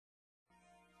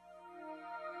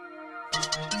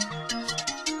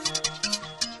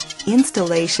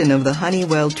Installation of the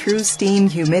Honeywell TrueSTEAM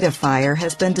humidifier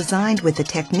has been designed with the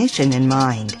technician in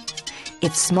mind.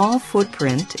 Its small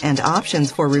footprint and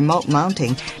options for remote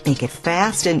mounting make it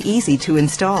fast and easy to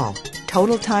install.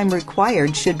 Total time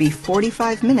required should be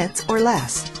 45 minutes or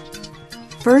less.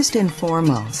 First and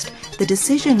foremost, the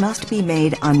decision must be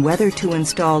made on whether to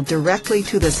install directly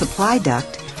to the supply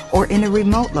duct or in a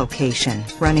remote location,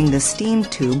 running the steam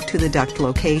tube to the duct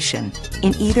location.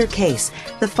 In either case,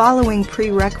 the following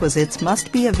prerequisites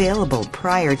must be available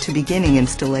prior to beginning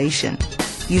installation.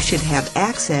 You should have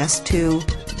access to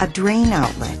a drain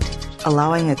outlet,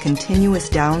 allowing a continuous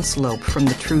downslope from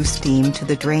the TrueSTEAM to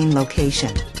the drain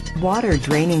location. Water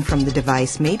draining from the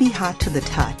device may be hot to the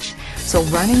touch, so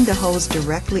running the hose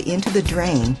directly into the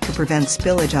drain to prevent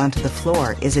spillage onto the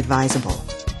floor is advisable.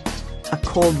 A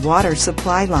cold water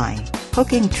supply line.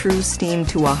 Hooking TrueSTEAM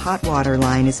to a hot water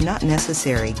line is not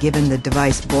necessary given the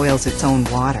device boils its own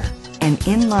water. An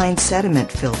inline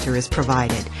sediment filter is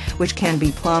provided, which can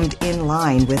be plumbed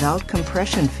in-line without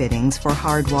compression fittings for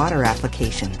hard water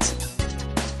applications.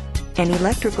 An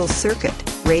electrical circuit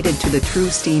rated to the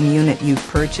TrueSTEAM unit you've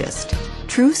purchased.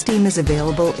 TrueSTEAM is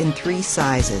available in 3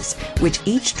 sizes, which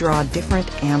each draw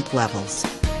different amp levels.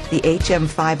 The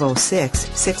HM506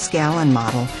 6-gallon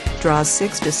model draws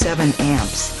 6 to 7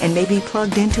 amps and may be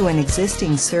plugged into an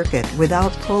existing circuit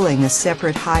without pulling a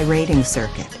separate high-rating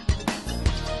circuit.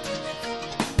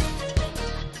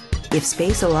 If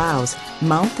space allows,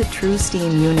 mount the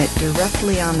TrueSTEAM unit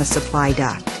directly on the supply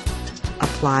duct.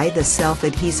 Apply the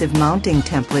self-adhesive mounting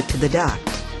template to the duct.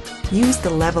 Use the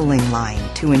leveling line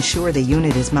to ensure the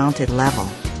unit is mounted level.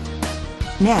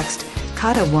 Next,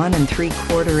 cut a 1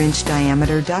 3/4 inch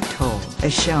diameter duct hole,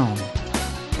 as shown.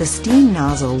 The steam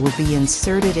nozzle will be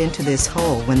inserted into this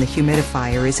hole when the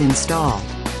humidifier is installed.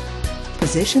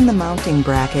 Position the mounting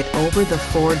bracket over the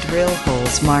 4 drill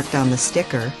holes marked on the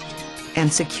sticker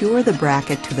and secure the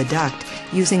bracket to the duct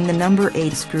using the number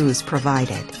 8 screws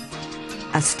provided.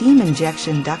 A steam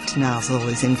injection duct nozzle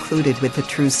is included with the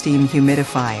TrueSTEAM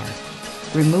humidifier.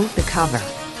 Remove the cover.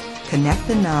 Connect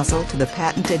the nozzle to the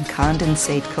patented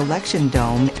condensate collection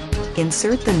dome.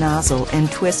 Insert the nozzle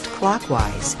and twist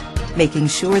clockwise, making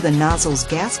sure the nozzle's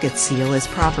gasket seal is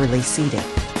properly seated.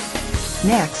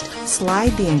 Next,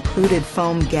 slide the included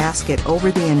foam gasket over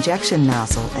the injection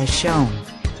nozzle as shown.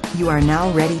 You are now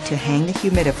ready to hang the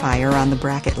humidifier on the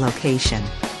bracket location.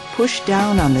 Push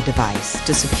down on the device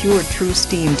to secure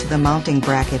TrueSTEAM to the mounting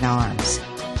bracket arms.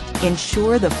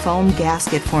 Ensure the foam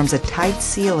gasket forms a tight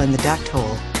seal in the duct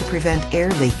hole to prevent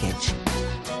air leakage.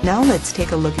 Now let's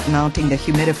take a look at mounting the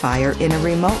humidifier in a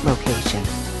remote location.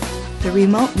 The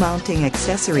remote mounting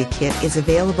accessory kit is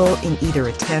available in either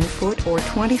a 10-foot or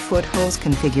 20-foot hose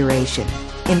configuration.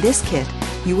 In this kit,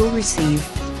 you will receive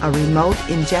a remote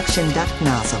injection duct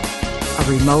nozzle, a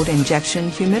remote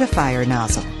injection humidifier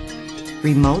nozzle,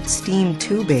 remote steam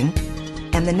tubing,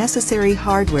 and the necessary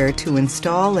hardware to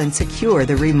install and secure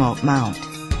the remote mount.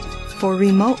 For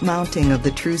remote mounting of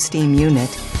the TrueSTEAM unit,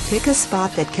 pick a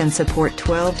spot that can support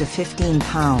 12 to 15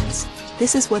 pounds.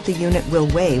 This is what the unit will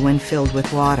weigh when filled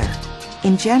with water.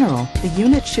 In general, the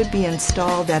unit should be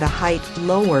installed at a height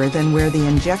lower than where the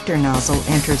injector nozzle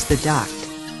enters the duct.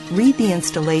 Read the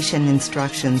installation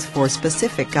instructions for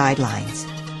specific guidelines.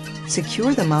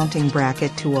 Secure the mounting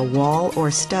bracket to a wall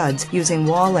or studs using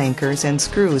wall anchors and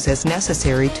screws as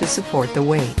necessary to support the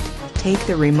weight. Take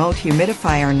the remote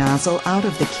humidifier nozzle out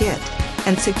of the kit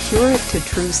and secure it to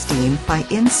TrueSTEAM by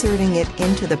inserting it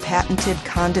into the patented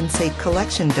condensate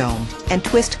collection dome and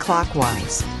twist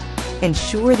clockwise.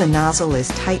 Ensure the nozzle is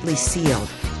tightly sealed.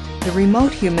 The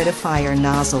remote humidifier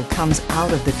nozzle comes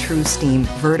out of the TrueSTEAM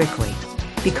vertically.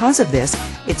 Because of this,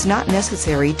 it's not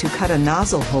necessary to cut a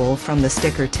nozzle hole from the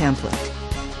sticker template.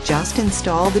 Just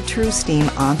install the TrueSTEAM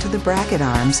onto the bracket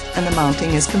arms and the mounting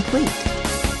is complete.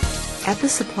 At the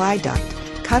supply duct,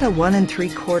 cut a 1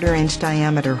 3/4 inch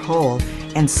diameter hole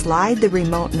and slide the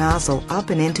remote nozzle up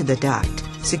and into the duct,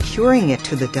 securing it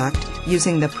to the duct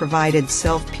using the provided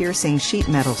self-piercing sheet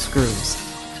metal screws.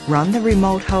 Run the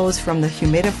remote hose from the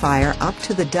humidifier up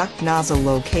to the duct nozzle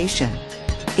location.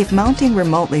 If mounting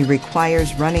remotely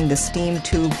requires running the steam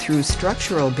tube through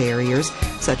structural barriers,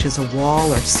 such as a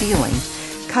wall or ceiling,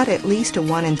 cut at least a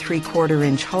 1 3/4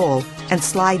 inch hole and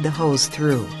slide the hose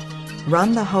through.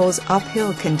 Run the hose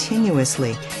uphill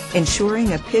continuously,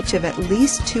 ensuring a pitch of at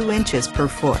least 2 inches per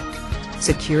foot.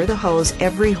 Secure the hose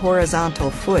every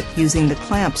horizontal foot using the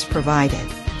clamps provided.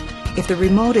 If the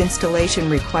remote installation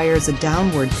requires a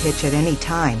downward pitch at any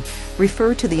time,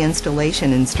 refer to the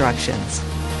installation instructions.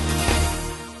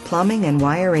 Plumbing and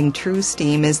wiring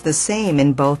TrueSTEAM is the same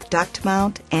in both duct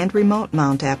mount and remote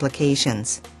mount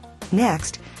applications.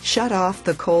 Next, shut off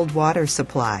the cold water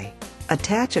supply.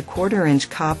 Attach a 1/4-inch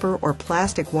copper or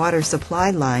plastic water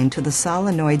supply line to the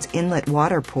solenoid's inlet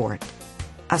water port.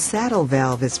 A saddle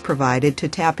valve is provided to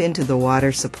tap into the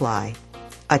water supply.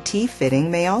 A T-fitting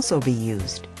may also be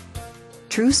used.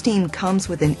 TrueSTEAM comes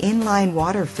with an inline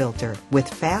water filter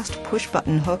with fast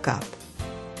push-button hookup.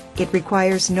 It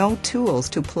requires no tools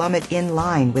to plumb it in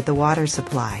line with the water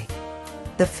supply.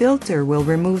 The filter will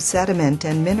remove sediment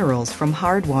and minerals from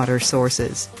hard water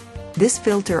sources. This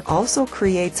filter also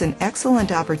creates an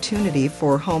excellent opportunity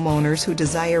for homeowners who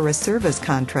desire a service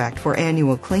contract for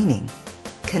annual cleaning.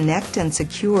 Connect and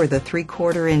secure the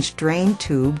 3/4-inch drain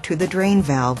tube to the drain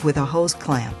valve with a hose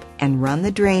clamp and run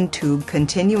the drain tube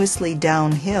continuously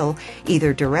downhill,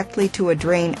 either directly to a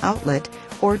drain outlet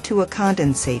or to a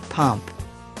condensate pump.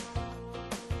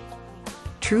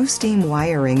 TrueSTEAM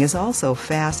wiring is also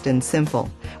fast and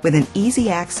simple, with an easy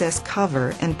access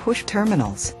cover and push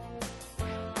terminals.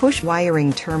 Push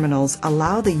wiring terminals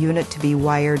allow the unit to be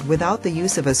wired without the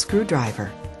use of a screwdriver.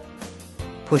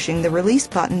 Pushing the release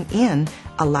button in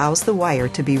allows the wire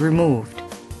to be removed.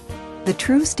 The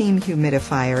TrueSTEAM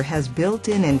humidifier has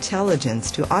built-in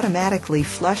intelligence to automatically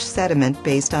flush sediment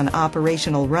based on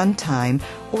operational runtime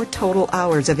or total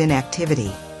hours of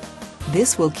inactivity.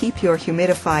 This will keep your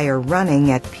humidifier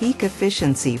running at peak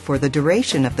efficiency for the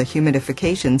duration of the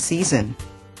humidification season.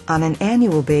 On an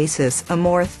annual basis, a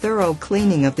more thorough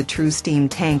cleaning of the TrueSTEAM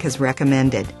tank is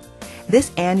recommended.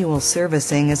 This annual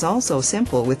servicing is also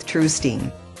simple with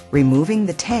TrueSTEAM. Removing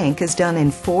the tank is done in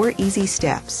 4 easy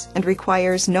steps and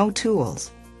requires no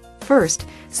tools. First,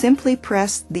 simply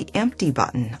press the Empty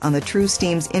button on the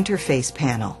TrueSTEAM's interface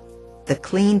panel. The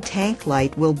clean tank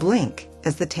light will blink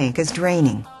as the tank is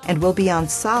draining and will be on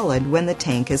solid when the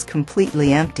tank is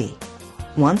completely empty.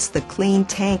 Once the clean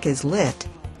tank is lit,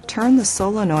 turn the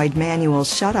solenoid manual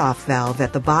shutoff valve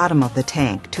at the bottom of the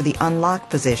tank to the unlock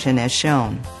position as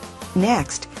shown.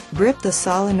 Next, grip the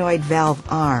solenoid valve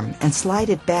arm and slide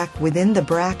it back within the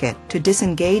bracket to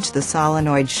disengage the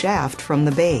solenoid shaft from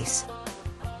the base.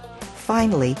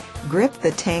 Finally, grip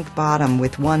the tank bottom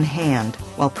with one hand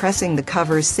while pressing the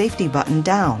cover's safety button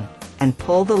down and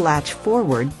pull the latch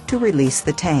forward to release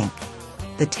the tank.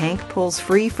 The tank pulls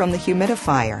free from the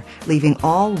humidifier, leaving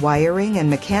all wiring and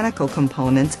mechanical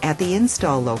components at the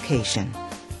install location.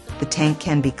 The tank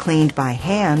can be cleaned by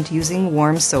hand using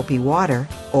warm soapy water,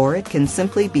 or it can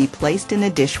simply be placed in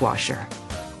a dishwasher.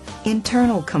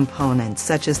 Internal components,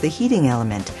 such as the heating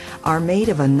element, are made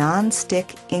of a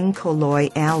non-stick incolloy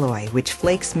alloy which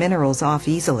flakes minerals off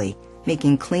easily,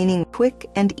 making cleaning quick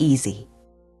and easy.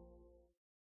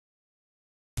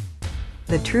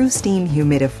 The TrueSTEAM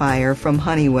humidifier from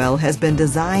Honeywell has been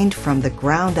designed from the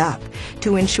ground up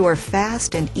to ensure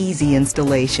fast and easy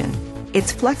installation.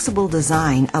 Its flexible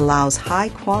design allows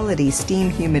high-quality steam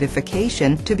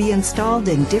humidification to be installed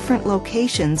in different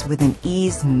locations with an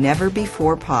ease never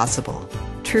before possible.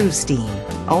 TrueSTEAM,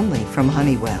 only from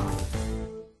Honeywell.